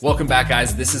Welcome back,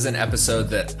 guys. This is an episode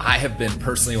that I have been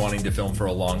personally wanting to film for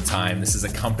a long time. This is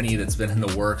a company that's been in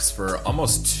the works for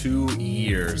almost 2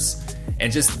 years.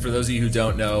 And just for those of you who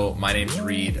don't know, my name's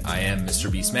Reed. I am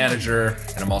Mr. Beast manager,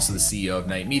 and I'm also the CEO of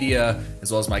Knight Media,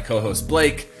 as well as my co-host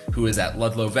Blake, who is at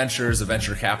Ludlow Ventures, a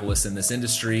venture capitalist in this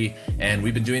industry. And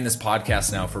we've been doing this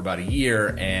podcast now for about a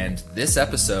year, and this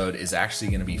episode is actually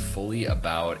going to be fully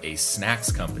about a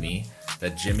snacks company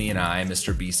that Jimmy and I,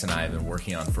 Mr. Beast and I, have been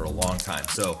working on for a long time.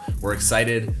 So we're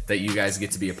excited that you guys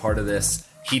get to be a part of this.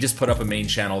 He just put up a main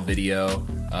channel video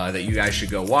that you guys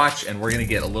should go watch, and we're gonna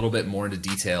get a little bit more into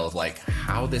detail of like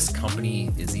how this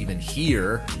company is even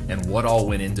here and what all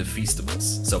went into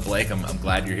Feastables. So Blake, I'm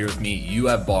glad you're here with me. You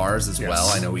have bars as well.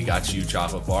 I know we got you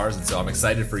chocolate bars, and so I'm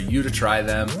excited for you to try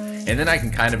them. And then I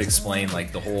can kind of explain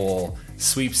like the whole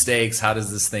sweepstakes, how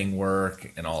does this thing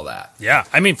work, and all that. Yeah,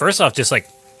 I mean, first off, just like,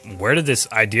 where did this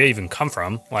idea even come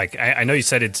from? Like, I know you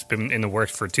said it's been in the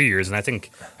works for 2 years, and I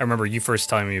think I remember you first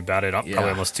telling me about it probably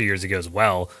almost 2 years ago as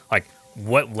well. Like,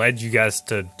 what led you guys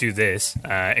to do this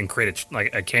and create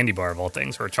a candy bar of all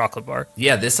things, or a chocolate bar?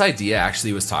 Yeah, this idea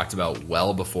actually was talked about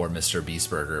well before Mr.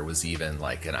 Beast Burger was even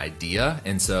like an idea.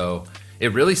 And so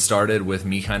it really started with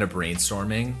me kind of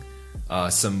brainstorming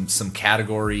some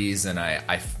categories, and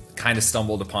I kind of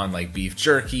stumbled upon like beef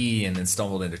jerky, and then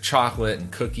stumbled into chocolate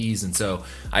and cookies. And so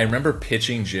I remember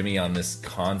pitching Jimmy on this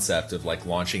concept of like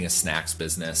launching a snacks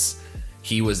business.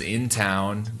 He was in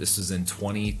town. This was in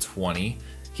 2020.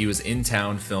 He was in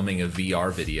town filming a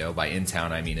VR video. By in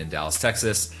town, I mean in Dallas,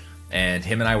 Texas. And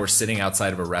him and I were sitting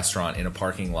outside of a restaurant in a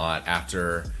parking lot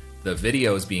after the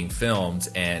video was being filmed,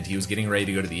 and he was getting ready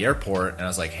to go to the airport. And I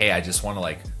was like, hey, I just want to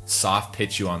like soft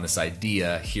pitch you on this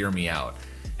idea. Hear me out.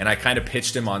 And I kind of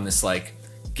pitched him on this like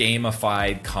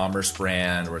gamified commerce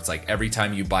brand where it's like every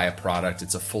time you buy a product,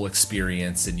 it's a full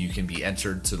experience and you can be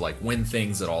entered to like win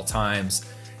things at all times.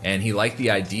 And he liked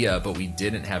the idea, but we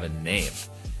didn't have a name.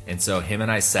 And so him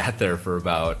and I sat there for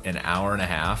about an hour and a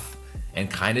half and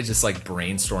kind of just like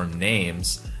brainstormed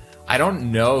names. I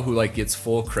don't know who like gets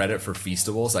full credit for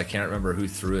Feastables. I can't remember who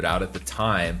threw it out at the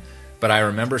time. But I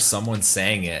remember someone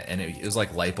saying it, and it was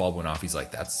like light bulb went off. He's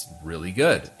like, that's really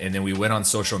good. And then we went on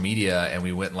social media, and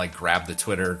we went and like grabbed the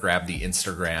Twitter, grabbed the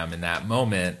Instagram in that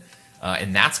moment.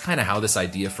 And that's kind of how this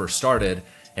idea first started.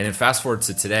 And then fast forward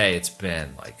to today, it's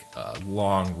been like a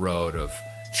long road of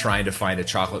trying to find a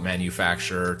chocolate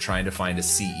manufacturer, trying to find a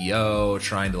CEO,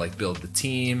 trying to like build the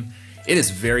team. It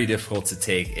is very difficult to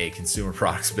take a consumer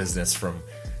products business from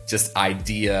just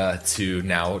idea to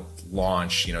now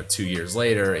launch, 2 years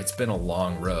later. It's been a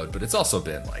long road, but it's also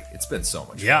been like, it's been so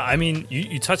much fun. I mean,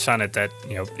 you touched on it that,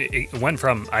 it went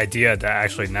from idea to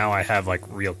actually now I have like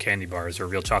real candy bars or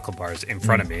real chocolate bars in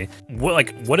front of me.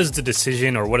 What is the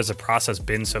decision, or what has the process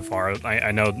been so far?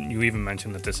 I know you even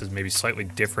mentioned that this is maybe slightly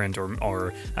different,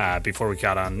 or before we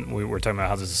got on, we were talking about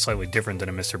how this is slightly different than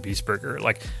a Mr. Beast Burger.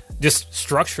 Like, just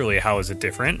structurally, how is it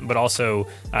different? But also,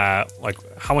 like,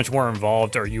 how much more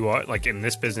involved are you like in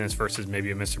this business versus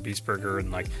maybe a Mr. Beast Burger,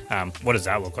 and like what does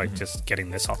that look like, just getting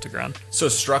this off the ground? So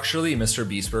structurally, Mr.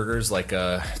 Beast Burger is like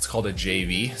it's called a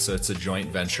JV, so it's a joint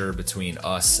venture between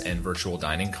us and Virtual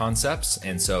Dining Concepts.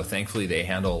 And so thankfully they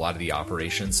handle a lot of the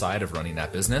operations side of running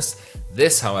that business.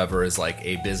 This, however, is like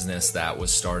a business that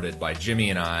was started by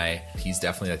Jimmy and I. He's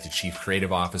definitely like the chief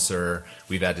creative officer.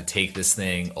 We've had to take this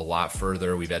thing a lot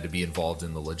further. We've had to be involved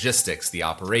in the logistics, the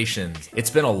operations.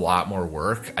 It's been a lot more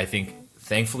work. I think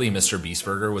thankfully, Mr. Beast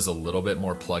Burger was a little bit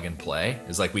more plug and play.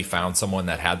 It's like we found someone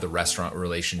that had the restaurant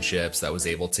relationships that was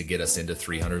able to get us into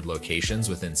 300 locations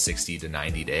within 60 to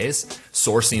 90 days.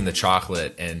 Sourcing the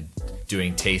chocolate and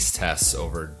doing taste tests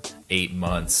over 8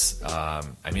 months. I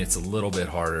mean, it's a little bit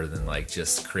harder than like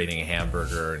just creating a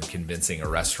hamburger and convincing a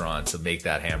restaurant to make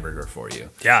that hamburger for you.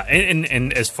 Yeah,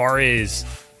 and as far as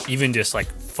even just like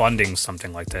funding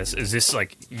something like this, is this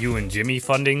like you and Jimmy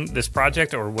funding this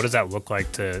project, or what does that look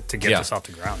like to get this off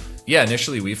the ground? Yeah,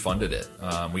 initially we funded it.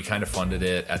 We kind of funded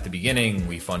it at the beginning.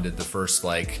 We funded the first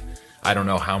like, I don't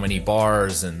know how many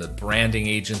bars and the branding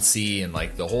agency, and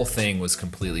like the whole thing was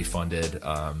completely funded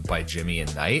by Jimmy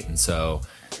and Knight. And so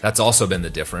that's also been the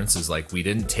difference, is like we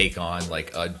didn't take on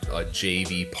like a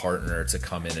JV partner to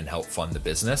come in and help fund the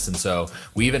business. And so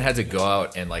we even had to go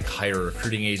out and like hire a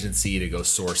recruiting agency to go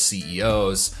source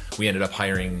CEOs. We ended up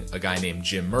hiring a guy named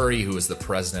Jim Murray, who was the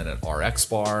president at RX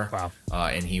Bar. Wow.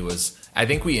 And he was, I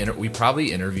think we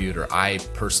probably interviewed, or I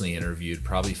personally interviewed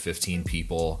probably 15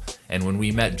 people. And when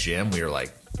we met Jim, we were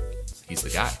like, he's the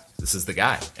guy. This is the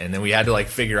guy. And then we had to like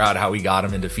figure out how we got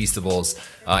him into Feastables.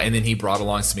 And then he brought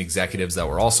along some executives that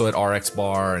were also at RX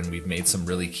Bar, and we've made some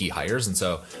really key hires. And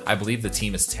so I believe the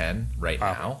team is 10 right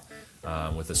now.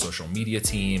 with the social media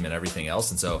team and everything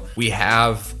else. And so we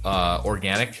have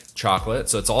organic chocolate.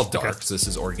 So it's all dark. Okay. So this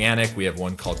is organic. We have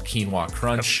one called Quinoa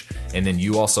Crunch. And then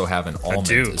you also have an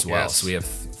almond as well. Yes. So we have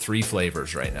 3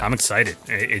 flavors right now. I'm excited.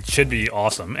 It should be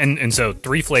awesome. And so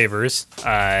 3 flavors.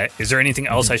 Is there anything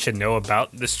else I should know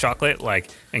about this chocolate, like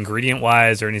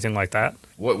ingredient-wise or anything like that?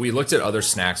 What we looked at other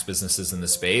snacks businesses in the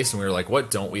space, and we were like, what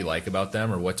don't we like about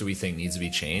them, or what do we think needs to be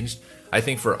changed? I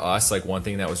think for us, like one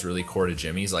thing that was really core to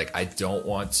Jimmy's, like I don't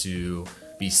want to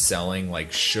be selling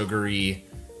like sugary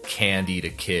candy to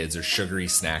kids or sugary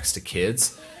snacks to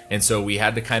kids. And so we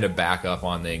had to kind of back up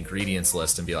on the ingredients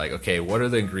list and be like, okay, what are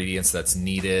the ingredients that's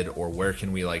needed, or where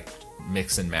can we like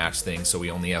mix and match things so we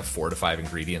only have 4 to 5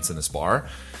 ingredients in this bar.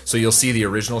 So you'll see the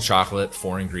original chocolate,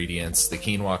 4 ingredients. The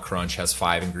Quinoa Crunch has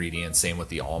 5 ingredients, same with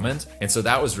the almond. And so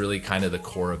that was really kind of the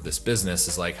core of this business,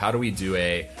 is like, how do we do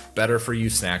a better for you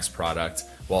snacks product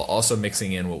while also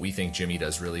mixing in what we think Jimmy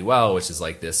does really well, which is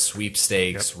like this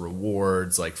sweepstakes,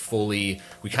 rewards, like fully,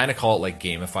 we kind of call it like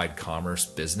gamified commerce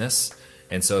business.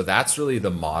 And so that's really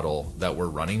the model that we're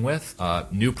running with.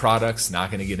 New products, not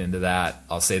going to get into that.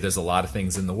 I'll say there's a lot of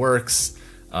things in the works,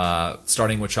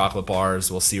 starting with chocolate bars.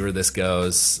 We'll see where this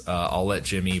goes. I'll let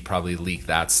Jimmy probably leak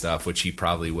that stuff, which he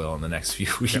probably will in the next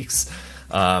few weeks.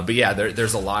 But yeah,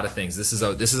 there's a lot of things. This is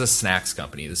a snacks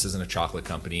company. This isn't a chocolate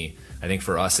company. I think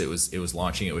for us, it was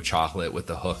launching it with chocolate, with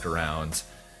the hook around,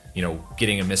 you know,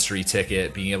 getting a mystery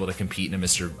ticket, being able to compete in a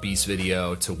Mr. Beast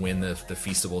video to win the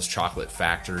Feastables Chocolate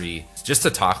Factory. Just to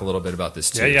talk a little bit about this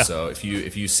too. Yeah. So if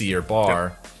you see your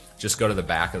bar, just go to the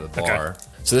back of the bar. Okay.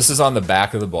 So this is on the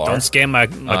back of the bar. Don't scan my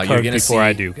code before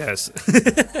I do, guys.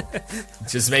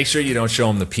 Just make sure you don't show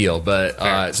them the peel.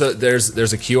 But so there's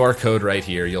a QR code right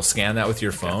here. You'll scan that with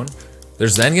your phone.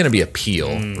 There's then going to be a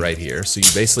peel right here. So you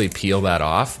basically peel that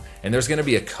off, and there's going to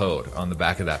be a code on the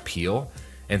back of that peel.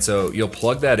 And so you'll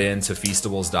plug that into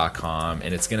Feastables.com,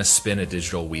 and it's going to spin a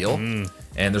digital wheel.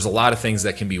 And there's a lot of things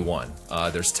that can be won.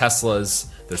 There's Teslas,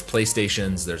 there's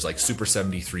PlayStations, there's like Super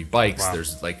 73 bikes,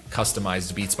 there's like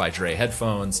customized Beats by Dre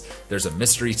headphones, there's a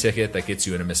mystery ticket that gets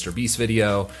you in a Mr. Beast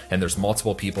video, and there's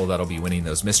multiple people that'll be winning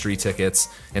those mystery tickets.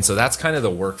 And so that's kind of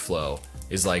the workflow,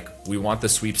 is like, we want the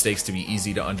sweepstakes to be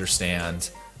easy to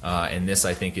understand. And this,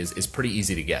 I think, is pretty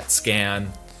easy to get.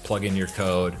 Scan, plug in your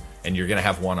code, and you're going to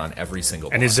have one on every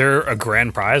single bar. And is there a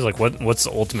grand prize? Like, what's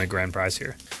the ultimate grand prize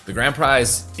here? The grand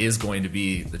prize is going to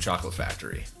be the Chocolate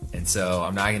Factory. And so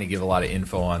I'm not going to give a lot of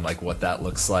info on like what that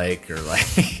looks like, or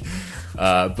like,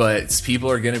 but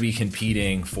people are going to be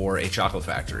competing for a Chocolate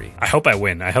Factory. I hope I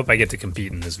win. I hope I get to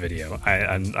compete in this video.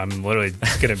 I'm literally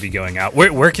going to be going out.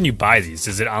 Where can you buy these?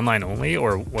 Is it online only,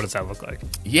 or what does that look like?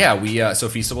 Yeah, so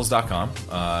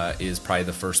Feastables.com is probably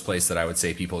the first place that I would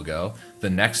say people go. The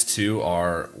next 2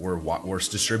 are we're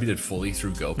distributed fully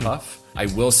through GoPuff. I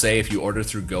will say, if you order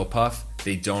through GoPuff,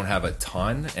 they don't have a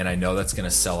ton, and I know that's going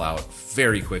to sell out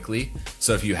very quickly.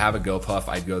 So if you have a GoPuff,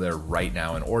 I'd go there right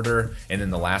now and order. And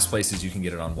then the last place is you can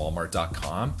get it on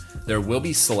Walmart.com. There will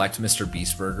be select Mr.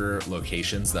 Beast Burger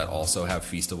locations that also have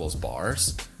Feastables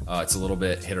bars. It's a little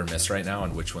bit hit or miss right now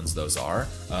on which ones those are.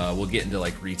 We'll get into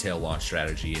like retail launch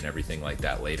strategy and everything like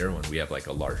that later when we have like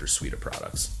a larger suite of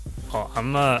products. Oh,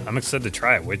 I'm excited to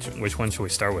try it. Which one should we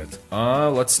start with?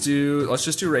 Let's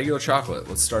just do regular chocolate.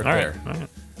 Let's start there. All right.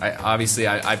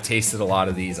 I've tasted a lot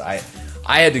of these. I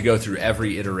had to go through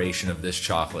every iteration of this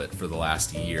chocolate for the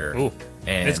last year. Ooh,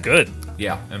 and it's good.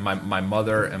 Yeah, and my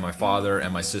mother and my father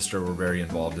and my sister were very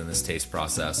involved in this taste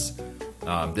process.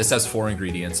 This has 4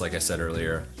 ingredients, like I said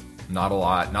earlier. Not a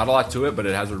lot to it, but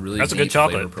it has a really good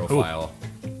chocolate flavor profile.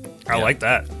 I like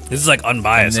that. This is like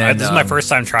unbiased. Then, this is my first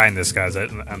time trying this, guys.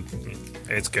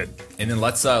 It's good. And then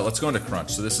let's go into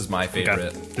Crunch. So this is my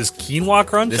favorite. This Quinoa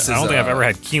Crunch? I don't think I've ever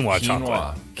had quinoa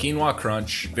chocolate. Quinoa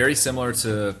Crunch, very similar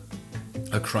to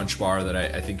a Crunch bar that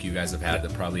I think you guys have had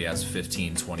that probably has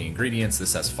 15, 20 ingredients.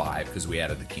 This has 5 because we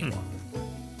added the quinoa.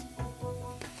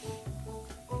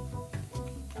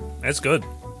 That's good.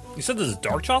 You said this is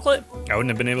dark chocolate? I wouldn't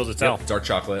have been able to tell. Yep, dark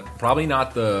chocolate. Probably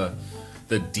not the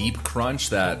deep crunch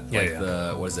that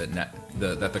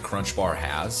that the Crunch bar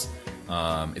has.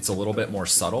 It's a little bit more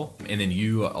subtle, and then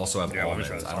you also have almonds.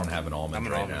 I don't have an almond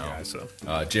right now. Guy, so.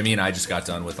 Jimmy and I just got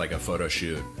done with like a photo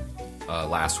shoot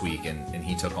last week, and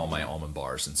he took all my almond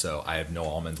bars, and so I have no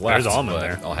almond left. There's almond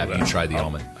there. I'll have you try the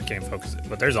almond. I can't focus it,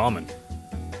 but there's almond.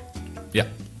 Yeah.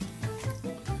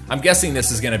 I'm guessing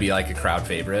this is going to be like a crowd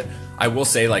favorite. I will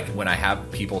say, like, when I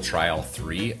have people try all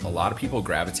 3, a lot of people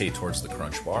gravitate towards the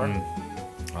Crunch bar,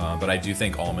 but I do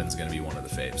think almond's going to be one of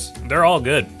the faves. They're all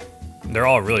good. They're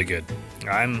all really good.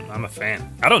 I'm a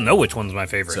fan. I don't know which one's my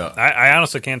favorite. So, I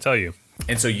honestly can't tell you.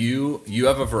 And so you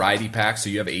have a variety pack, so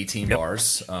you have 18 Yep.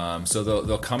 bars. So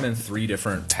they'll come in 3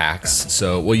 different packs.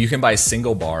 So well, you can buy a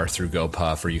single bar through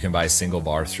GoPuff, or you can buy a single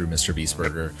bar through Mr. Beast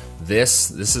Burger.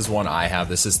 This is one I have.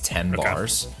 This is 10 Okay.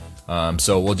 bars.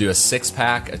 So we'll do a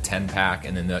 6-pack, a 10-pack,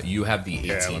 and then you have the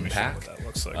Yeah, let 18 me see pack. what that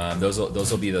looks like.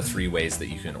 Those will be the 3 ways that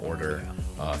you can order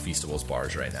Feastables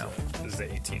bars right now. This is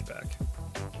the 18 pack,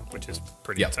 which is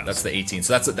pretty Yeah, intense. that's the 18.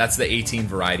 So that's the 18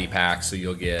 variety pack. So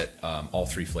you'll get all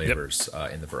 3 flavors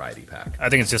in the variety pack. I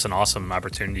think it's just an awesome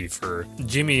opportunity for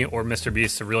Jimmy or Mr.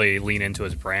 Beast to really lean into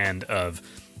his brand of,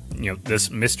 this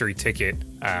mystery ticket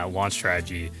launch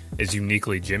strategy is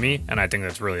uniquely Jimmy, and I think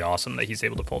that's really awesome that he's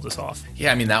able to pull this off.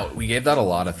 Yeah, I mean we gave that a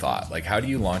lot of thought. Like, how do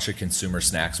you launch a consumer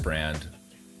snacks brand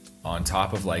on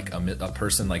top of like a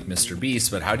person like Mr.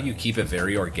 Beast, but how do you keep it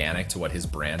very organic to what his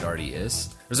brand already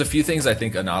is? There's a few things I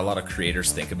think not a lot of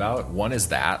creators think about. One is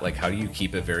that, like, how do you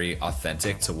keep it very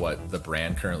authentic to what the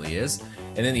brand currently is?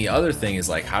 And then the other thing is,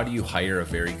 like, how do you hire a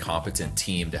very competent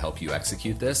team to help you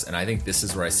execute this? And I think this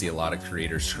is where I see a lot of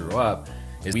creators screw up.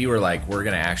 Is we were like, we're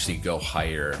going to actually go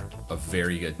hire a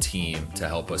very good team to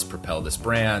help us propel this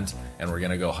brand, and we're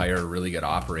going to go hire a really good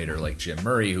operator like Jim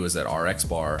Murray, who was at RX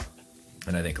Bar.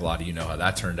 And I think a lot of you know how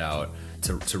that turned out,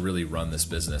 to really run this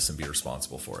business and be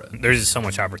responsible for it. There's just so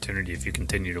much opportunity if you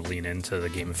continue to lean into the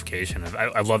gamification.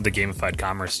 I love the gamified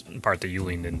commerce part that you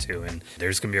leaned into, and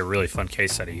there's going to be a really fun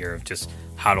case study here of just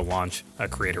how to launch a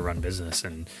creator-run business,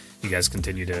 and you guys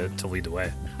continue to lead the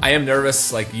way. I am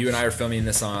nervous. Like, you and I are filming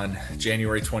this on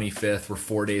January 25th. We're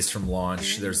 4 days from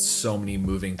launch. There's so many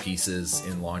moving pieces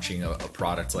in launching a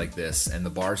product like this, and the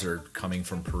bars are coming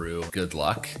from Peru. Good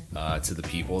luck to the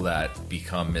people that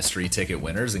become mystery ticket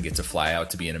winners and get to fly out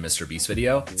to be in a Mr. Beast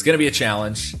video. It's going to be a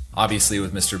challenge. Obviously,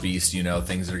 with Mr. Beast,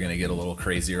 things are going to get a little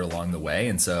crazier along the way,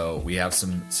 and so we have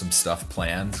some stuff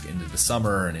planned into the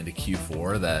summer and into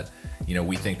Q4 that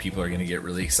we think people are going to get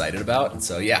really excited about. And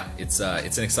so yeah, it's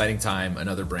an exciting time.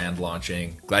 Another brand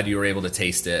launching. Glad you were able to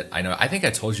taste it. I think I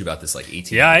told you about this like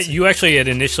 18 Yeah, months ago. you actually had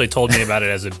initially told me about it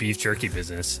as a beef jerky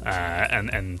business,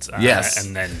 Yes.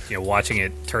 and then watching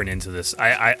it turn into this.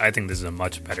 I think this is a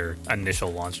much better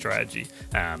initial launch strategy,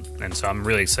 and so I'm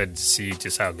really excited to see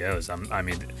just how it goes. I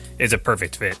mean, it's a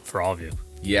perfect fit for all of you.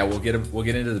 Yeah, we'll get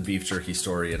into the beef jerky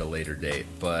story at a later date,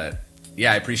 but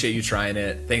yeah, I appreciate you trying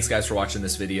it. Thanks guys for watching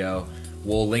this video.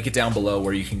 We'll link it down below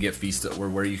where you can get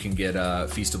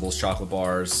Feastables chocolate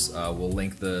bars. We'll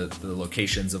link the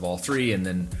locations of all 3, and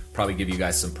then probably give you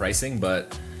guys some pricing.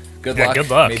 But good luck. Good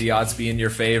luck. May the odds be in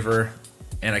your favor,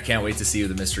 and I can't wait to see who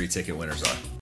the mystery ticket winners are.